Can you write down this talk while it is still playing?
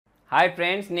Hi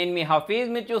friends, నేను మీ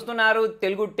హఫీజ్. మీరు చూస్తున్నారు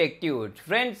తెలుగు టెక్ ట్యూట్స్.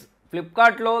 ఫ్రెండ్స్,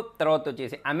 ఫ్లిప్కార్ట్లో తర్వాత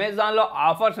వచ్చేసి అమెజాన్లో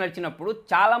ఆఫర్స్ నచ్చినప్పుడు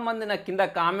చాలామంది నాకు కింద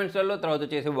కామెంట్స్లలో తర్వాత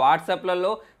వచ్చేసి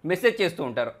వాట్సాప్లలో మెసేజ్ చేస్తూ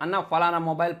ఉంటారు, అన్న ఫలానా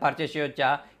మొబైల్ పర్చేస్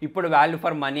చేయొచ్చా, ఇప్పుడు వాల్యూ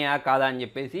ఫర్ మనీయా కాదా అని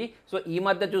చెప్పేసి. సో ఈ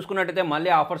మధ్య చూసుకున్నట్టయితే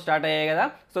మళ్ళీ ఆఫర్ స్టార్ట్ అయ్యాయి కదా,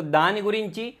 సో దాని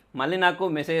గురించి మళ్ళీ నాకు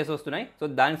మెసేజెస్ వస్తున్నాయి. సో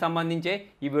దానికి సంబంధించే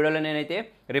ఈ వీడియోలో నేనైతే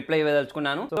రిప్లై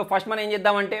ఇవ్వదలుచుకున్నాను. సో ఫస్ట్ మనం ఏం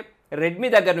చేద్దామంటే రెడ్మీ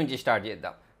దగ్గర నుంచి స్టార్ట్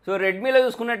చేద్దాం. సో రెడ్మీలో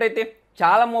చూసుకున్నట్టయితే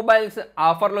చాలా మొబైల్స్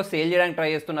ఆఫర్లో సేల్ చేయడానికి ట్రై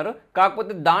చేస్తున్నారు.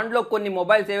 కాకపోతే దాంట్లో కొన్ని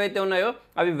మొబైల్స్ ఏవైతే ఉన్నాయో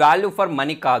అవి వాల్యూ ఫర్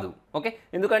మనీ కాదు. ఓకే,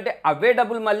 ఎందుకంటే అవే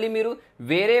డబ్బులు మళ్ళీ మీరు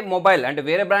వేరే మొబైల్ అంటే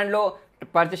వేరే బ్రాండ్లో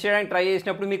పర్చేస్ చేయడానికి ట్రై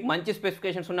చేసినప్పుడు మీకు మంచి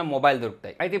స్పెసిఫికేషన్స్ ఉన్న మొబైల్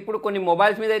దొరుకుతాయి. అయితే ఇప్పుడు కొన్ని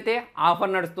మొబైల్స్ మీద అయితే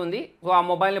ఆఫర్ నడుస్తుంది. సో ఆ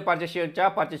మొబైల్ని పర్చేస్ చేయొచ్చా,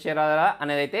 పర్చేస్ చేయరాదా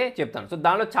అనేది అయితే చెప్తాను. సో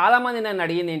దానిలో చాలామంది నన్ను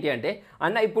అడిగింది ఏంటి అంటే,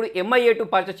 అన్న ఇప్పుడు MI A2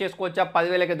 పర్చేస్ చేసుకోవచ్చా,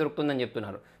 10,000కే దొరుకుతుందని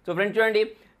చెప్తున్నారు. సో ఫ్రెండ్స్ చూడండి,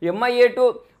 MI A2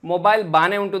 మొబైల్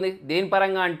బాగానే ఉంటుంది. దేని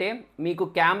పరంగా అంటే మీకు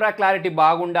కెమెరా క్లారిటీ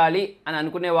బాగుండాలి అని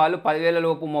అనుకునే వాళ్ళు 10,000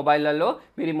 లోపు మొబైల్లలో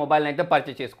మీరు ఈ మొబైల్ని అయితే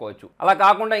పర్చేస్ చేసుకోవచ్చు. అలా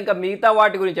కాకుండా ఇంకా మిగతా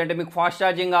వాటి గురించి అంటే మీకు ఫాస్ట్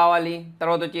ఛార్జింగ్ కావాలి,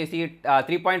 తర్వాత వచ్చేసి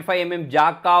 3.5mm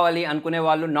జాక్ కావాలి అనుకునే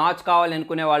వాళ్ళు, నాచ్ కావాలి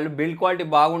అనుకునే వాళ్ళు, బిల్డ్ క్వాలిటీ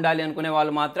బాగుండాలి అనుకునే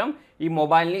వాళ్ళు మాత్రం ఈ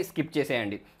మొబైల్ని స్కిప్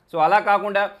చేసేయండి. సో అలా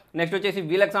కాకుండా నెక్స్ట్ వచ్చేసి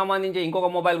వీళ్ళకి సంబంధించి ఇంకొక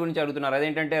మొబైల్ గురించి అడుగుతున్నారు.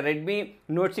 అదేంటంటే Redmi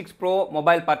Note 6 Pro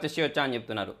mobile purchase చేయొచ్చా అని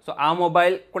చెప్తున్నారు. సో ఆ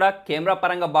మొబైల్ కూడా కెమెరా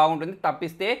పరంగా బాగుంటుంది,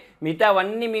 తప్పిస్తే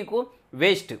మిగతావన్నీ మీకు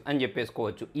వేస్ట్ అని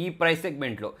చెప్పేసుకోవచ్చు ఈ ప్రైస్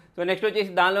సెగ్మెంట్లో. సో నెక్స్ట్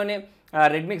వచ్చేసి దానిలోనే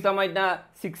రెడ్మీకి సంబంధించిన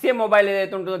 6A మొబైల్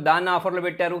ఏదైతే ఉంటుందో దాన్ని ఆఫర్లో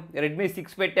పెట్టారు. రెడ్మీ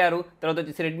 6 పెట్టారు. తర్వాత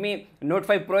వచ్చేసి రెడ్మీ Note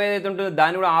 5 Pro ఏదైతే ఉంటుందో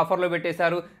దాన్ని కూడా ఆఫర్లో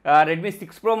పెట్టేశారు. రెడ్మీ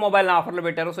 6 Pro మొబైల్ని ఆఫర్లో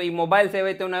పెట్టారు. సో ఈ మొబైల్స్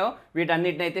ఏవైతే ఉన్నాయో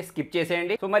వీటన్నిటిని అయితే స్కిప్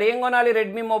చేసేయండి. సో మరి ఏం కొనాలి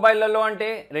రెడ్మీ మొబైల్లలో అంటే,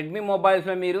 రెడ్మీ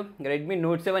మొబైల్స్లో మీరు రెడ్మీ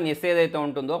Note 7S ఏదైతే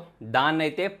ఉంటుందో దాన్ని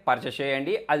అయితే పర్చేస్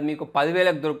చేయండి. అది మీకు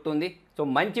 10,000కి దొరుకుతుంది. సో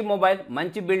మంచి మొబైల్,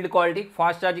 మంచి build quality,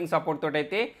 fast charging support తోటి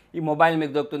అయితే ఈ మొబైల్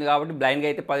మీకు దొరుకుతుంది. కాబట్టి బ్లైండ్గా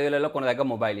అయితే 10,000లో కొనదగ్గ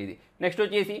మొబైల్ ఇది. నెక్స్ట్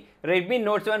వచ్చేసి రెడ్మీ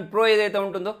Note 7 Pro ఏదైతే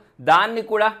ఉంటుందో దాన్ని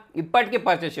కూడా ఇప్పటికీ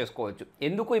పర్చేస్ చేసుకోవచ్చు.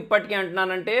 ఎందుకు ఇప్పటికీ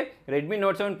అంటున్నానంటే, రెడ్మీ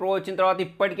Note 7 Pro వచ్చిన తర్వాత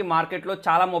ఇప్పటికీ మార్కెట్లో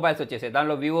చాలా మొబైల్స్ వచ్చేసాయి.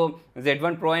 దానిలో వివో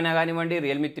Z1 Pro అయినా కానివ్వండి,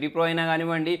 రియల్మీ 3 Pro అయినా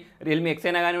కానివ్వండి, రియల్మీ X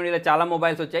అయినా కానివ్వండి, ఇలా చాలా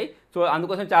మొబైల్స్ వచ్చాయి. సో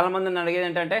అందుకోసం చాలామంది నన్ను అడిగేది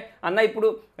ఏంటంటే, అన్న ఇప్పుడు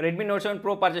రెడ్మీ Note 7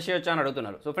 Pro పర్చేస్ చేయొచ్చా అని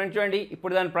అడుగుతున్నారు. సో ఫ్రెండ్స్ చూడండి,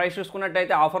 ఇప్పుడు దాని ప్రైస్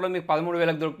చూసుకున్నట్టయితే ఆఫర్లో మీకు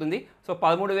 13,000కి దొరుకుతుంది. సో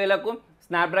 13,000కు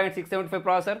స్నాప్డ్రాగన్ 675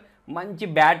 ప్రాసెసర్, మంచి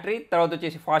బ్యాటరీ, తర్వాత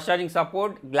వచ్చేసి fast charging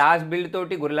support, glass build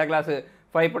తోటి, గొరిల్లా గ్లాస్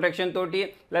 5 ప్రొటెక్షన్ తోటి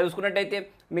ఇలా చూసుకున్నట్టయితే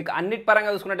మీకు అన్నిటి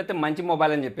పరంగా చూసుకున్నట్టయితే మంచి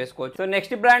మొబైల్ అని చెప్పేసుకోవచ్చు. సో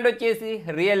నెక్స్ట్ బ్రాండ్ వచ్చేసి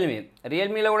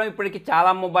రియల్మీలో కూడా ఇప్పటికి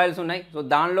చాలా మొబైల్స్ ఉన్నాయి. సో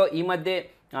దానిలో ఈ మధ్య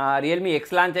రియల్మీ X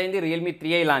లాంచ్ అయింది, రియల్మీ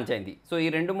 3i లాంచ్ అయింది. సో ఈ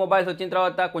రెండు మొబైల్స్ వచ్చిన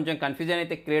తర్వాత కొంచెం కన్ఫ్యూజన్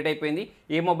అయితే క్రియేట్ అయిపోయింది,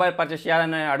 ఏ మొబైల్ పర్చేస్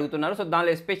చేయాలని అడుగుతున్నారు. సో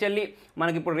దానిలో ఎస్పెషల్లీ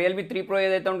మనకి ఇప్పుడు రియల్మీ 3 Pro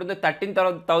ఏదైతే ఉంటుందో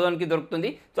 13,000కి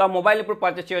దొరుకుతుంది. సో ఆ మొబైల్ ఇప్పుడు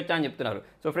పర్చేస్ చేయొచ్చా అని చెప్తున్నారు.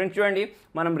 సో ఫ్రెండ్స్ చూడండి,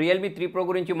 మనం రియల్మీ 3 Pro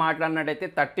గురించి మాట్లాడినట్టయితే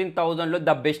 13,000లో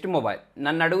ద బెస్ట్ మొబైల్.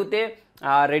 నన్ను అడిగితే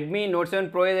రెడ్మీ Note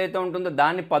 7 Pro ఏదైతే ఉంటుందో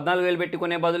దాన్ని 14,000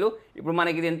 పెట్టుకునే బదులు ఇప్పుడు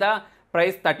మనకి ఇది ఎంత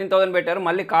ప్రైస్ 13,000 పెట్టారు,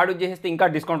 మళ్ళీ కార్డు చేసేస్తే ఇంకా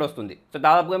డిస్కౌంట్ వస్తుంది. సో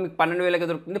దాదాపుగా మీకు 12,000కి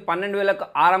దొరుకుతుంది. 12,000కు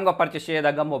ఆరాంగా పర్చేస్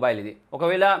చేయదగ్గ మొబైల్ ఇది.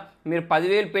 ఒకవేళ మీరు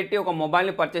 10,000 పెట్టి ఒక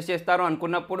మొబైల్ని పర్చేస్ చేస్తారు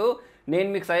అనుకున్నప్పుడు నేను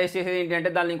మీకు సజెస్ట్ చేసేది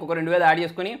ఏంటంటే, దాన్ని ఇంకొక 2,000 యాడ్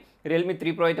చేసుకుని రియల్మీ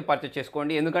 3 Pro అయితే పర్చేస్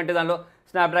చేసుకోండి. ఎందుకంటే దానిలో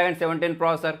స్నాప్డ్రాగన్ 710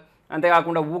 ప్రాసెసర్,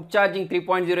 అంతేకాకుండా వుక్ ఛార్జింగ్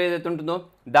 3.0 ఏదైతే ఉంటుందో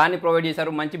దాన్ని ప్రొవైడ్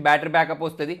చేశారు. మంచి బ్యాటరీ బ్యాకప్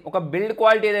వస్తుంది. ఒక బిల్డ్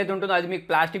క్వాలిటీ ఏదైతే ఉంటుందో అది మీకు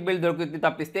ప్లాస్టిక్ బిల్డ్ దొరుకుతుంది,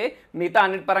 తప్పిస్తే మిగతా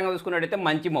అన్నిటి పరంగా చూసుకున్నట్టయితే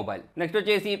మంచి మొబైల్. నెక్స్ట్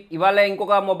వచ్చేసి ఇవాళ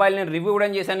ఇంకొక మొబైల్ నేను రివ్యూ కూడా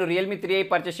చేశాను, రియల్మీ 3i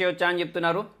పర్చేస్ చేయొచ్చా అని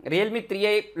చెప్తున్నారు. రియల్మీ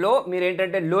 3iలో మీరు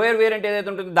ఏంటంటే లోయర్ వేరియంట్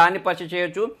ఏదైతే ఉంటుందో దాన్ని పర్చేస్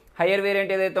చేయొచ్చు. హయ్యర్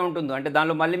వేరియంట్ ఏదైతే ఉంటుందో అంటే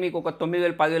దానిలో మళ్ళీ మీకు ఒక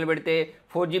 9,000 10,000 పెడితే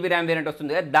 4GB ర్యామ్ వేరియంట్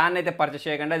వస్తుంది కదా, దాన్ని అయితే పర్చేస్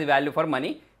చేయకండి, అది వాల్యూ ఫర్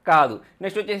మనీ కాదు.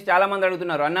 నెక్స్ట్ వచ్చేసి చాలామంది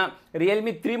అడుగుతున్నారు, అన్న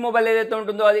రియల్మీ 3 మొబైల్ ఏదైతే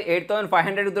ఉంటుందో అది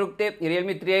 8,500 దొరికితే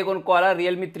రియల్మీ 3i కొనుక్కోవాలా,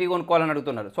 రియల్మీ 3 కొనుక్కోవాలని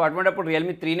అడుగుతున్నారు. సో అటువంటిప్పుడు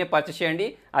రియల్మీ 3నే పర్చేస్ చేయండి,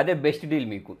 అదే బెస్ట్ డీల్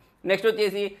మీకు. నెక్స్ట్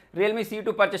వచ్చేసి రియల్మీ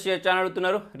C2 పర్చేస్ చేయొచ్చా అని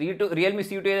అడుగుతున్నారు. రియల్మీ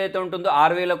C2 ఏదైతే ఉంటుందో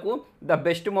 6,000కు ద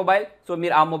బెస్ట్ మొబైల్. సో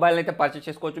మీరు ఆ మొబైల్ అయితే పర్చేస్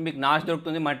చేసుకోవచ్చు, మీకు నాచ్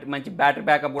దొరుకుతుంది, మంచి బ్యాటరీ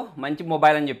బ్యాకప్, మంచి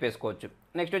మొబైల్ అని చెప్పేసుకోవచ్చు.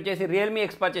 నెక్స్ట్ వచ్చేసి రియల్మీ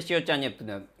X పర్చేస్ చేయొచ్చు అని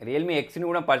చెప్తున్నారు. రియల్మీ Xని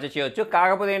కూడా పర్చేస్ చేయొచ్చు.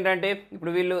 కాకపోతే ఏంటంటే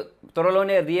ఇప్పుడు వీళ్ళు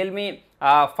త్వరలోనే రియల్మీ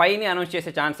 5ని అనౌన్స్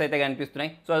చేసే ఛాన్స్ అయితే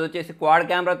కనిపిస్తున్నాయి. సో అది వచ్చేసి క్వాడ్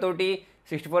కెమెరా తోటి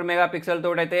 64 మెగాపిక్సెల్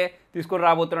తోటి అయితే తీసుకొని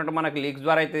రాబోతున్నట్టు మనకు లీక్స్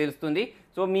ద్వారా అయితే తెలుస్తుంది.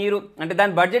 సో మీరు అంటే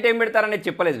దాని బడ్జెట్ ఏం పెడతారనేది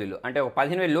చెప్పలేదు వీళ్ళు. అంటే ఒక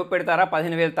 15,000 లోపు పెడతారా,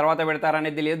 15,000 తర్వాత పెడతారా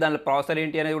అనేది తెలియదు. దానిలో ప్రాసెసర్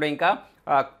ఏంటి అనేది కూడా ఇంకా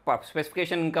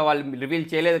స్పెసిఫికేషన్ ఇంకా వాళ్ళు రివీల్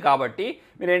చేయలేదు. కాబట్టి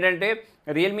మీరు ఏంటంటే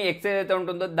రియల్మీ X ఏదైతే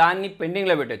ఉంటుందో దాన్ని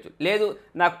పెండింగ్లో పెట్టచ్చు. లేదు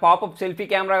నాకు పాపప్ సెల్ఫీ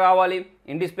కెమెరా కావాలి,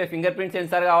 in display finger print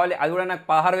censor కావాలి, అది కూడా నాకు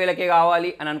 16,000కే కావాలి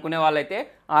అని అనుకునే వాళ్ళైతే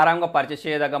ఆరాంగా పర్చేస్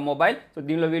చేయదగ్గ మొబైల్. సో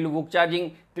దీనిలో వీళ్ళు వుక్ ఛార్జింగ్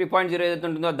 3.0 ఏదైతే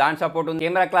ఉంటుందో దాని సపోర్ట్ ఉంది,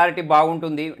 కెమెరా క్లారిటీ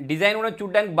బాగుంటుంది, డిజైన్ కూడా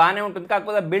చూడడానికి బాగానే ఉంటుంది.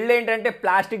 కాకపోతే బిల్డ్ ఏంటంటే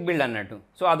ప్లాస్టిక్ బిల్డ్ అన్నట్టు.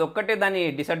 సో అదొక్కటే దాని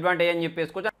డిసడ్వాంటేజ్ అని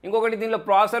చెప్పేసుకోవచ్చు. ఇంకొకటి దీనిలో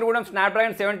ప్రాసెసర్ కూడా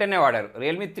స్నాప్డ్రాగన్ 710 వాడారు.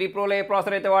 రియల్మీ 3 ప్రోలో ఏ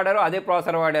ప్రాసెసర్ అయితే వాడారో అదే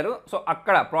ప్రాసెసర్ వాడారు. సో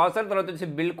అక్కడ ప్రాసెసర్ తర్వాత వచ్చి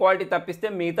బిల్డ్ క్వాలిటీ తప్పిస్తే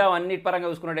మిగతా అన్నిటి పరంగా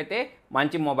చూసుకున్నట్టయితే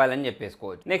మంచి మొబైల్ అని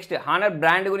చెప్పేసుకోవచ్చు. నెక్స్ట్ హానర్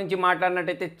బ్రాండ్ గురించి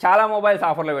మాట్లాడినట్టయితే చాలా మొబైల్స్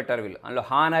ఆఫర్లో పెట్టారు వీళ్ళు. అందులో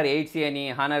హానర్ 8C అని,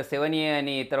 హానర్ 7A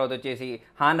అని, తర్వాత వచ్చేసి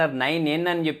హానర్ 9N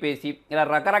అని చెప్పేసి ఇలా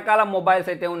రకరకాల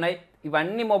మొబైల్స్ అయితే ఉన్నాయి.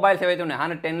 ఇవన్నీ మొబైల్స్ ఏవైతే ఉన్నాయి,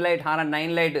 హానర్ 10 లైట్, హానర్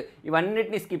 9 లైట్,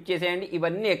 ఇవన్నిటిని స్కిప్ చేసేయండి.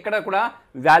 ఇవన్నీ ఎక్కడ కూడా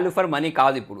వాల్యూ ఫర్ మనీ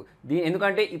కాదు ఇప్పుడు.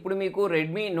 ఎందుకంటే ఇప్పుడు మీకు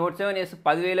రెడ్మీ నోట్ 7S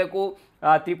 10,000కు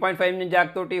 3.5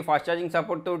 జాక్ తోటి, ఫాస్ట్ ఛార్జింగ్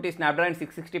సపోర్ట్ తోటి, స్నాప్డ్రాగన్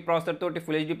 660 ప్రాసెసర్ తోటి,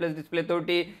 ఫుల్ హెచ్డీ ప్లస్ డిస్ప్లే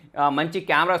తోటి, మంచి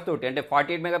కెమెరాస్ తోటి అంటే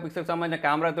 48 మెగాపిక్సెల్కి సంబంధించిన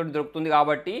కెమెరా తోటి దొరుకుతుంది.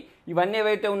 కాబట్టి ఇవన్నీ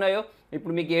ఏవైతే ఉన్నాయో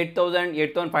ఇప్పుడు మీకు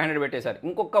 8,500 పెట్టేశారు.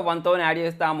 ఇంకొక 1,000 యాడ్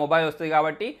చేస్తే ఆ మొబైల్ వస్తుంది.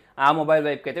 కాబట్టి ఆ మొబైల్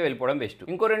వైపుకి అయితే వెళ్ళిపోవడం బెస్ట్.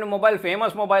 ఇంకో 2 మొబైల్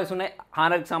ఫేమస్ మొబైల్స్ ఉన్నాయి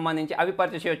హానర్కి సంబంధించి, అవి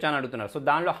పర్చేస్ చేయొచ్చు అని అడుగుతున్నారు. సో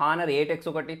దానిలో హానర్ 8X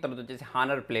ఒకటి, తర్వాత వచ్చేసి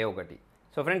హానర్ ప్లే ఒకటి.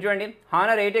 సో ఫ్రెండ్స్ చూడండి,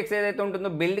 హానర్ 8X ఏదైతే ఉంటుందో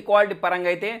బిల్డ్ క్వాలిటీ పరంగా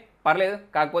అయితే పర్లేదు.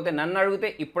 కాకపోతే నన్ను అడిగితే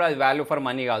ఇప్పుడు అది వాల్యూ ఫర్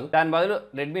మనీ కాదు. దాని బదులు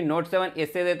రెడ్మీ నోట్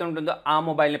 7S ఏదైతే ఉంటుందో ఆ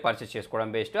మొబైల్ని పర్చేస్ చేసుకోవడం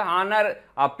బెస్ట్. హానర్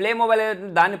ఆ ప్లే మొబైల్ ఏదైతే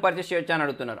దాన్ని పర్చేస్ చేయొచ్చు అని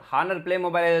అడుగుతున్నారు. హానర్ ప్లే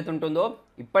మొబైల్ ఏదైతే ఉంటుందో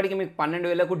ఇప్పటికీ మీకు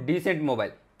 12,000కు డీసెంట్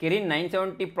మొబైల్. కిరిన్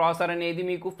 970 ప్రాసెసర్ అనేది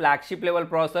మీకు ఫ్లాగ్షిప్ లెవెల్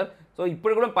ప్రాసెసర్. సో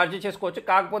ఇప్పుడు కూడా పర్చేస్ చేసుకోవచ్చు.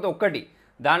 కాకపోతే ఒక్కటి,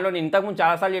 దానిలో నేను ఇంతకుముందు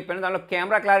చాలాసార్లు చెప్పాను, దానిలో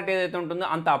కెమెరా క్లారిటీ ఏదైతే ఉంటుందో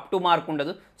అంత అప్ టు మార్క్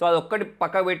ఉండదు. సో అది ఒక్కటి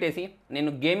పక్కకు పెట్టేసి నేను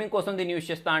గేమింగ్ కోసం దీన్ని యూస్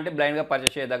చేస్తా అంటే బ్లైండ్గా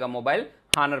పర్చేస్ చేయదగ్గ మొబైల్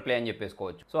హానర్ ప్లే అని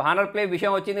చెప్పేసుకోవచ్చు. సో హానర్ ప్లే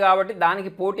విషయం వచ్చింది కాబట్టి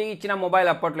దానికి పోటీ ఇచ్చిన మొబైల్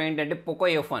అప్పట్లో ఏంటంటే పోకో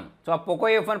F1. సో ఆ పోకో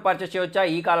F1 పర్చేస్ చేయవచ్చా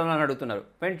ఈ కాలంలో అని అడుగుతున్నారు.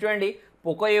 ఫ్రెండ్స్ చూడండి,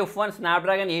 పోకో F1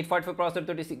 స్నాప్డ్రాగన్ 845 ప్రాసెసర్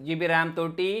తోటి, 6GB ర్యామ్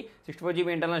తోటి,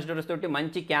 64GB ఇంటర్నల్ స్టోరేజ్ తోటి,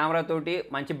 మంచి కెమెరా తోటి,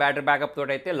 మంచి బ్యాటరీ బ్యాకప్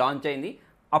తోటి అయితే లాంచ్ అయింది.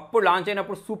 అప్పుడు లాంచ్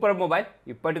అయినప్పుడు సూపర్ మొబైల్,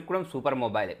 ఇప్పటికి కూడా సూపర్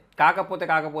మొబైలే.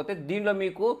 కాకపోతే దీనిలో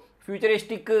మీకు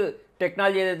ఫ్యూచరిస్టిక్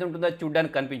టెక్నాలజీ ఏదైతే ఉంటుందో అది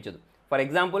చూడడానికి కనిపించదు. ఫర్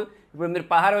ఎగ్జాంపుల్ ఇప్పుడు మీరు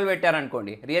 16,000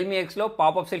 పెట్టారనుకోండి, రియల్మీ Xలో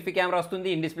పాపప్ సెల్ఫీ కెమెరా వస్తుంది,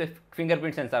 in display finger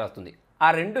print censor వస్తుంది. ఆ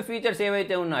 2 ఫీచర్స్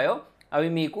ఏవైతే ఉన్నాయో అవి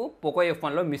మీకు పోకో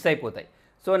F1లో మిస్ అయిపోతాయి.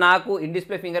 సో నాకు in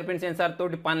display finger print censor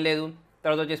తోటి పని లేదు,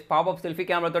 తర్వాత వచ్చేసి పాపప్ సెల్ఫీ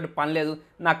కెమెరా తోటి పని లేదు,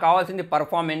 నాకు కావాల్సింది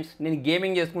పర్ఫార్మెన్స్, నేను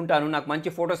గేమింగ్ చేసుకుంటాను, నాకు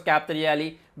మంచి ఫొటోస్ క్యాప్చర్ చేయాలి,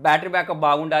 బ్యాటరీ బ్యాకప్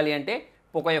బాగుండాలి అంటే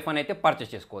పోకో F1 అయితే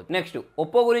పర్చేస్ చేసుకోవచ్చు. నెక్స్ట్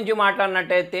ఒప్పో గురించి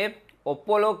మాట్లాడినట్టయితే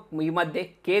ఒప్పోలో ఈ మధ్య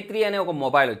K3 అనే ఒక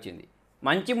మొబైల్ వచ్చింది.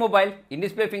 మంచి mobile, in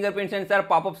display finger print censor,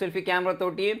 popup selfie camera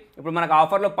తోటి ఇప్పుడు మనకు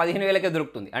ఆఫర్లో 15,000కే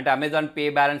దొరుకుతుంది. అంటే అమెజాన్ పే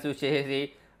బ్యాలెన్స్ యూస్ చేసేసి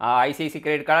ICICI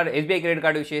credit card, SBI credit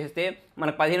card use చేస్తే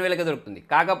మనకు 15,000కే దొరుకుతుంది.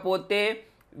 కాకపోతే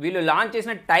వీళ్ళు లాంచ్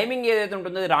చేసిన టైమింగ్ ఏదైతే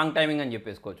ఉంటుందో అది రాంగ్ టైమింగ్ అని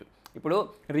చెప్పేసుకోవచ్చు. ఇప్పుడు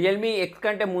రియల్మీ X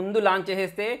కంటే ముందు లాంచ్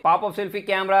చేసేస్తే పాపప్ సెల్ఫీ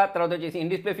కెమెరా, తర్వాత వచ్చేసి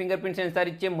in display finger print censor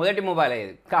ఇచ్చే మొదటి మొబైల్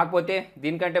అయ్యేది. కాకపోతే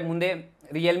దీనికంటే ముందే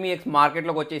రియల్మీ X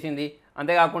మార్కెట్లోకి వచ్చేసింది.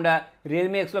 అంతేకాకుండా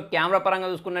రియల్మీ Xలో కెమెరా పరంగా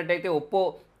చూసుకున్నట్టయితే ఒప్పో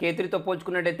K3తో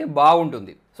పోల్చుకున్నట్టయితే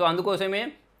బాగుంటుంది. సో అందుకోసమే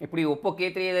ఇప్పుడు ఈ ఒప్పో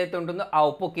K3 ఏదైతే ఉంటుందో ఆ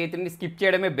ఒప్పో K3ని స్కిప్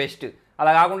చేయడమే బెస్ట్.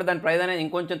 అలా కాకుండా దాని ప్రైస్ అనేది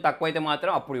ఇంకొంచెం తక్కువ అయితే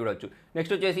మాత్రం అప్పుడు చూడొచ్చు.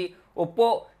 నెక్స్ట్ వచ్చేసి ఒప్పో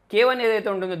K1 ఏదైతే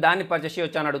ఉంటుందో దాన్ని పర్చేస్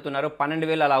చేయొచ్చు అని అడుగుతున్నారు.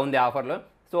 12,000 అలా ఉంది ఆఫర్లో.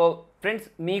 సో ఫ్రెండ్స్,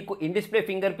 మీకు in display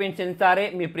finger print సెన్సారే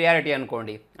me priority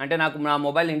అనుకోండి, అంటే నాకు నా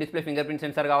mobile in display finger print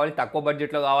censor కావాలి, తక్కువ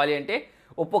బడ్జెట్లో కావాలి అంటే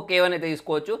ఒప్పో K1 అయితే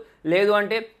తీసుకోవచ్చు. లేదు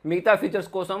అంటే మిగతా ఫీచర్స్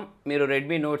కోసం మీరు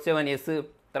రెడ్మీ నోట్ 7S,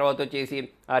 తర్వాత వచ్చేసి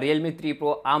రియల్మీ 3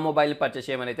 Pro ఆ మొబైల్ని పర్చేస్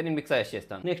చేయమని అయితే నేను మీకు సజెస్ట్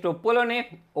చేస్తాను. Next ఒప్పోలోనే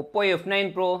Oppo F9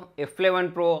 Pro, F11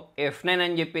 Pro, F9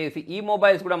 అని చెప్పేసి ఈ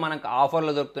మొబైల్స్ కూడా మనకు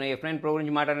ఆఫర్లో దొరుకుతున్నాయి. F9 Pro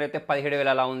గురించి మాట్లాడితే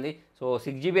 17,000 అలా ఉంది. సో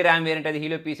 6GB ర్యామ్ వేరియంట్, అది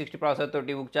హీలో P60 ప్రాసెసర్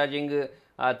తోటి, బుక్ ఛార్జింగ్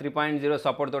 3.0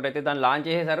 సపోర్ట్ తోటి అయితే దాన్ని లాంచ్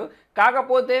చేసేసారు.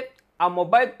 కాకపోతే ఆ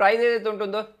మొబైల్ ప్రైస్ ఏదైతే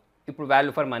ఉంటుందో ఇప్పుడు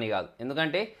వాల్యూ ఫర్ మనీ కాదు.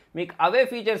 ఎందుకంటే మీకు అవే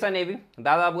ఫీచర్స్ అనేవి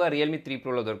దాదాపుగా రియల్మీ 3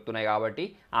 Proలో దొరుకుతున్నాయి. కాబట్టి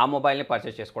ఆ మొబైల్ని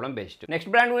పర్చేస్ చేసుకోవడం బెస్ట్. నెక్స్ట్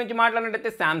బ్రాండ్ గురించి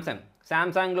మాట్లాడినట్టయితే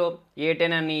శాంసంగ్లో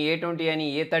A10 అని, A20 అని,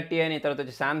 A30 అని, తర్వాత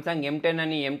వచ్చి శాంసంగ్ M10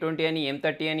 అని, M20 అని,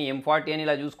 M30 అని, M40 అని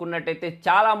ఇలా చూసుకున్నట్టయితే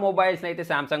చాలా మొబైల్స్ని అయితే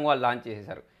శాంసంగ్ వాళ్ళు లాంచ్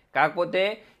చేసేసారు. కాకపోతే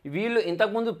వీళ్ళు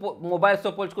ఇంతకుముందు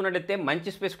మొబైల్స్తో పోల్చుకున్నట్టయితే మంచి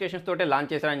స్పెసిఫికేషన్స్ తోటే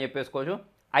లాంచ్ చేశారని చెప్పేసుకోవచ్చు.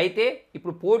 అయితే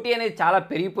ఇప్పుడు పోటీ అనేది చాలా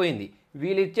పెరిగిపోయింది.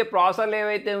 వీళ్ళు ఇచ్చే ప్రాసెసర్లు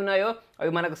ఏవైతే ఉన్నాయో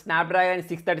అవి మనకు స్నాప్డ్రాగన్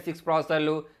 636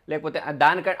 ప్రాసెసర్లు, లేకపోతే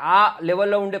ఆ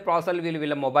లెవెల్లో ఉండే ప్రాసెసర్లు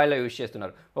వీళ్ళ మొబైల్లో యూజ్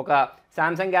చేస్తున్నారు. ఒక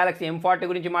సామ్సంగ్ గ్యాలక్సీ M40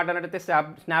 గురించి మాట్లాడితే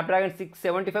స్నాప్డ్రాగన్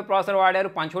 675 ప్రాసెసర్ వాడారు,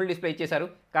 పంచ్ హోల్ డిస్ప్లే ఇచ్చేశారు.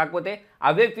 కాకపోతే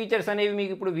అవే ఫీచర్స్ అనేవి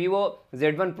మీకు ఇప్పుడు వివో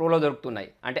Z1 Proలో దొరుకుతున్నాయి.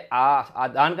 అంటే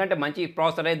దానికంటే మంచి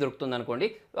ప్రాసెసర్ అయితే దొరుకుతుంది అనుకోండి.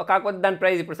 కాకపోతే దాని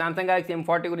ప్రైస్ ఇప్పుడు సామ్సంగ్ గ్యాలక్సీ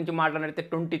M40 గురించి మాట్లాడితే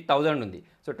 20,000 ఉంది.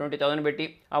 సో 20,000 పెట్టి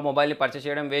ఆ మొబైల్ని పర్చేస్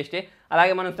చేయడం వేస్టే.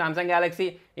 అలాగే మనం Samsung Galaxy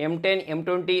M10,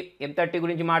 M20, M30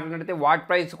 గురించి మాట్లాడితే వాటి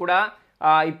ప్రైస్ కూడా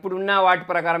ఇప్పుడున్న వాటి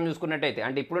ప్రకారం చూసుకున్నట్టయితే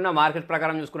అంటే ఇప్పుడున్న మార్కెట్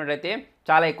ప్రకారం చూసుకున్నట్టయితే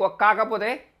చాలా ఎక్కువ. కాకపోతే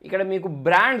ఇక్కడ మీకు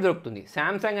బ్రాండ్ దొరుకుతుంది.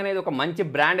 శాంసంగ్ అనేది ఒక మంచి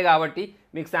బ్రాండ్ కాబట్టి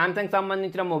మీకు శాంసంగ్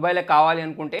సంబంధించిన మొబైలే కావాలి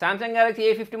అనుకుంటే శాంసంగ్ గెలాక్సీ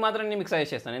A50 మాత్రం నేను మీకు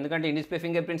సజెస్ట్ చేస్తాను. ఎందుకంటే in display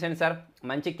finger print censor,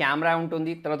 మంచి కెమెరా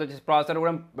ఉంటుంది, తర్వాత వచ్చేసి ప్రాసెసర్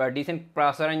కూడా డీసెంట్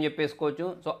ప్రాసెసర్ అని చెప్పేసుకోవచ్చు.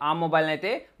 సో ఆ మొబైల్ని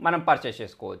అయితే మనం పర్చేస్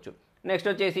చేసుకోవచ్చు.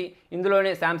 నెక్స్ట్ వచ్చేసి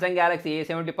ఇందులోనే శాంసంగ్ గెలాక్సీ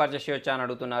A70 పర్చేస్ చేయొచ్చా అని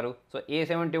అడుగుతున్నారు. సో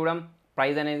A70 కూడా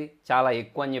ప్రైస్ అనేది చాలా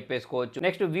ఎక్కువ అని చెప్పేసుకోవచ్చు.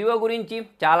 నెక్స్ట్ వివో గురించి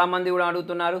చాలామంది కూడా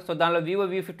అడుగుతున్నారు. సో దానిలో Vivo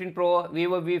V15 Pro,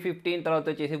 Vivo V15, తర్వాత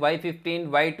వచ్చేసి Y15,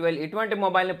 Y12 ఇటువంటి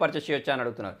మొబైల్ని పర్చేస్ చేయొచ్చా అని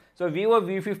అడుగుతున్నారు. So Vivo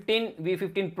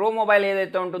V15 Pro mobile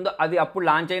ఏదైతే ఉంటుందో అది అప్పుడు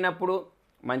లాంచ్ అయినప్పుడు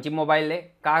మంచి మొబైల్లే.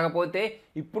 కాకపోతే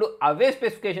ఇప్పుడు అవే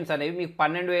స్పెసిఫికేషన్స్ అనేవి మీకు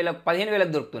 15,000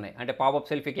 దొరుకుతున్నాయి. అంటే పాపప్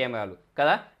సెల్ఫీ కెమెరాలు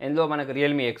కదా, ఎందులో మనకు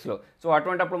రియల్మీ ఎక్స్లో. సో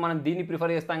అటువంటిప్పుడు మనం దీన్ని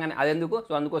ప్రిఫర్ చేస్తాం కానీ అదెందుకు.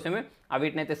 సో అందుకోసమే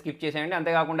వీటిని అయితే స్కిప్ చేసేయండి.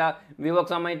 అంతేకాకుండా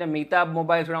వివోకి సంబంధించిన మిగతా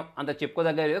మొబైల్స్ కూడా అంత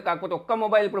చెప్పుకోదగ్గ లేదు. కాకపోతే ఒక్క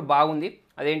మొబైల్ ఇప్పుడు బాగుంది,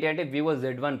 అదేంటి అంటే Vivo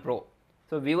Z1 Pro.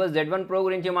 So Vivo Z1 Pro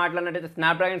గురించి మాట్లాడినట్టయితే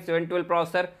Snapdragon 712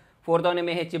 processor, 4000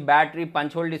 mAh battery,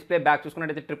 punch whole display, back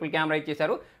చూసుకున్నట్టయితే ట్రిపుల్ కెమెరా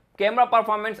ఇచ్చేశారు. కెమెరా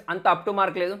పర్ఫార్మెన్స్ అంత అప్ టు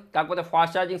మార్క్ లేదు. కాకపోతే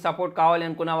ఫాస్ట్ ఛార్జింగ్ సపోర్ట్ కావాలి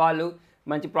అనుకున్న వాళ్ళు,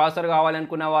 మంచి ప్రాసెసర్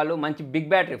కావాలనుకున్న వాళ్ళు, మంచి బిగ్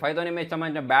బ్యాటరీ 5000 mAh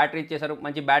సంబంధించిన బ్యాటరీ ఇచ్చేసారు,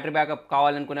 మంచి బ్యాటరీ బ్యాకప్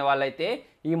కావాలనుకునే వాళ్ళైతే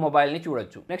ఈ మొబైల్ని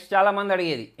చూడొచ్చు. నెక్స్ట్ చాలామంది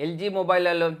అడిగేది ఎల్జీ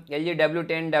మొబైల్లో LG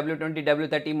W10, W20,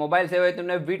 W30 mobiles ఏవైతే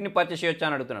ఉన్నాయో వీటిని పర్చేస్ చేయొచ్చు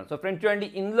అని అడుగుతున్నారు. సో ఫ్రెండ్స్ చూడండి,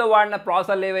 ఇందులో వాడిన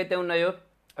ప్రాసెసర్లు ఏవైతే ఉన్నాయో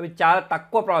అవి చాలా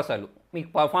తక్కువ ప్రాసెసర్లు.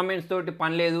 మీకు పర్ఫార్మెన్స్ తోటి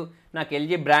పని లేదు, నాకు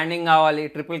ఎల్జీ బ్రాండింగ్ కావాలి,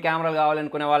 ట్రిపుల్ కెమెరాలు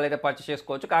కావాలనుకునే వాళ్ళైతే పర్చేస్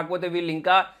చేసుకోవచ్చు. కాకపోతే వీళ్ళు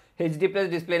ఇంకా HD+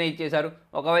 డిస్ప్లేనే ఇచ్చేశారు.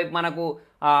 ఒకవైపు మనకు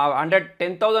అండర్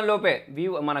 10,000 లోపే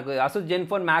మనకు Asus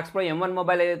Zenfone max pro M1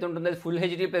 mobile ఏదైతే ఉంటుందో అది ఫుల్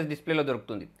HD+ డిస్ప్లేలో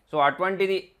దొరుకుతుంది. సో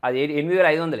అటువంటిది అది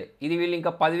 8,500. ఇది వీళ్ళు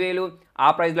ఇంకా 10,000 ఆ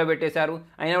ప్రైస్లో పెట్టేశారు.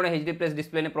 అయినా కూడా HD+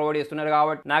 డిస్ప్లేని ప్రొవైడ్ చేస్తున్నారు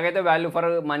కాబట్టి నాకైతే వాల్యూ ఫర్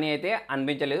మనీ అయితే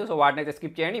అనిపించలేదు. సో వాటిని అయితే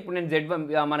స్కిప్ చేయండి. ఇప్పుడు నేను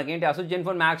Z1 మనకేంటి Asus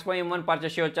Zenfone max pro M1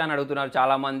 purchase చేయొచ్చా అని అడుగుతున్నారు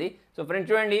చాలామంది. సో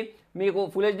ఫ్రెండ్స్ చూడండి, మీకు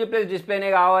ఫుల్ HD+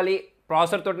 డిస్ప్లేనే కావాలి,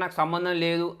 ప్రాసెసర్ తోటి నాకు సంబంధం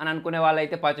లేదు అని అనుకునే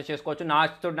వాళ్ళైతే పర్చేస్ చేసుకోవచ్చు,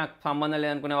 నాచ్ తోటి నాకు సంబంధం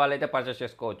లేదు అనుకునే వాళ్ళైతే పర్చేస్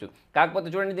చేసుకోవచ్చు. కాకపోతే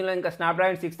చూడండి, దీనిలో ఇంకా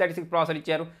స్నాప్డ్రాగన్ 636 ప్రాసెసర్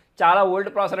ఇచ్చారు. చాలా ఓల్డ్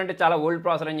ప్రాసెసర్, అంటే చాలా ఓల్డ్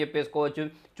ప్రాసెసర్ అని చెప్పేసుకోవచ్చు.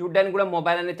 చూడ్డానికి కూడా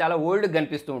మొబైల్ అనేది చాలా ఓల్డ్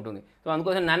కనిపిస్తూ ఉంటుంది. సో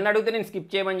అందుకోసం నన్ను అడిగితే నేను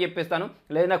స్కిప్ చేయమని చెప్పేస్తాను.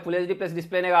 లేదు నాకు ఫుల్ HD+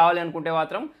 డిస్ప్లేనే కావాలి అనుకుంటే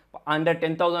మాత్రం అండర్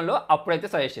 10,000లో అప్పుడైతే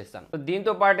సజెస్ట్ చేస్తాను. సో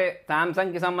దీంతో పాటే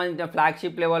శాంసంగ్కి సంబంధించిన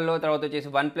ఫ్లాగ్షిప్ లెవెల్లో, తర్వాత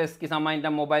వచ్చేసి OnePlusకి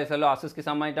సంబంధించిన మొబైల్స్లో, అసూస్కి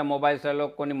సంబంధించిన మొబైల్స్లో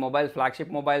కొన్ని మొబైల్స్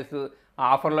ఫ్లాగ్షిప్ మొబైల్స్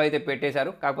ఆఫర్లో అయితే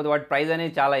పెట్టేశారు. కాకపోతే వాటి ప్రైస్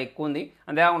అనేది చాలా ఎక్కువ ఉంది.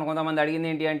 అంతేకాకుండా కొంతమంది అడిగింది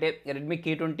ఏంటి అంటే రెడ్మీ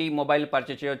K20 మొబైల్ని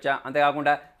పర్చేస్ చేయొచ్చా,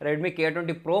 అంతేకాకుండా రెడ్మీ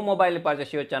K20 Pro మొబైల్ని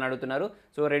పర్చేస్ చేయొచ్చా అని అడుగుతున్నారు.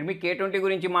 సో రెడ్మీ K20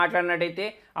 గురించి మాట్లాడినట్టయితే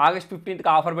ఆగస్ట్ 15కి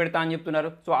ఆఫర్ పెడతా అని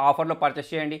చెప్తున్నారు. సో ఆఫర్లో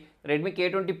పర్చేస్ చేయండి. రెడ్మీ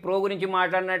K20 Pro గురించి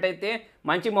మాట్లాడినట్టయితే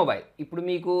మంచి మొబైల్. ఇప్పుడు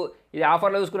మీకు ఇది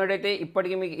ఆఫర్లో చూసుకున్నట్టయితే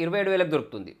ఇప్పటికీ మీకు 27,000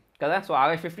 దొరుకుతుంది కదా. సో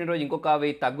ఆగస్ట్ 15 రోజు ఇంకొక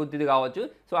 1000 తగ్గుద్ది కావచ్చు.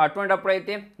 సో అటువంటిప్పుడు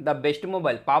అయితే the best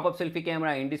mobile, popup selfie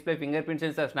camera, in display finger print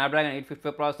censor, Snapdragon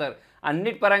 855 processor,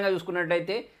 అన్నిటి పరంగా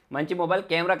చూసుకున్నట్టయితే మంచి మొబైల్.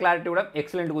 కెమెరా క్లారిటీ కూడా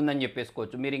ఎక్సలెంట్గా ఉందని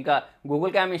చెప్పేసుకోవచ్చు. మీరు ఇంకా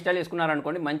గూగుల్ క్యామ్ ఇన్స్టాల్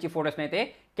చేసుకున్నారనుకోండి, మంచి ఫోటోస్ని అయితే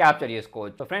క్యాప్చర్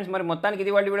చేసుకోవచ్చు. సో ఫ్రెండ్స్, మరి మొత్తానికి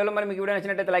ఇది వాళ్ళ వీడియోలో. మరి మీకు వీడియో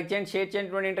నచ్చినట్టయితే లైక్ చేయండి, షేర్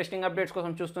చేయండి. ఇంట్రెస్టింగ్ అప్డేట్స్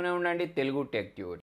కోసం చూస్తూనే ఉండండి తెలుగు టెక్ ట్యూట్స్.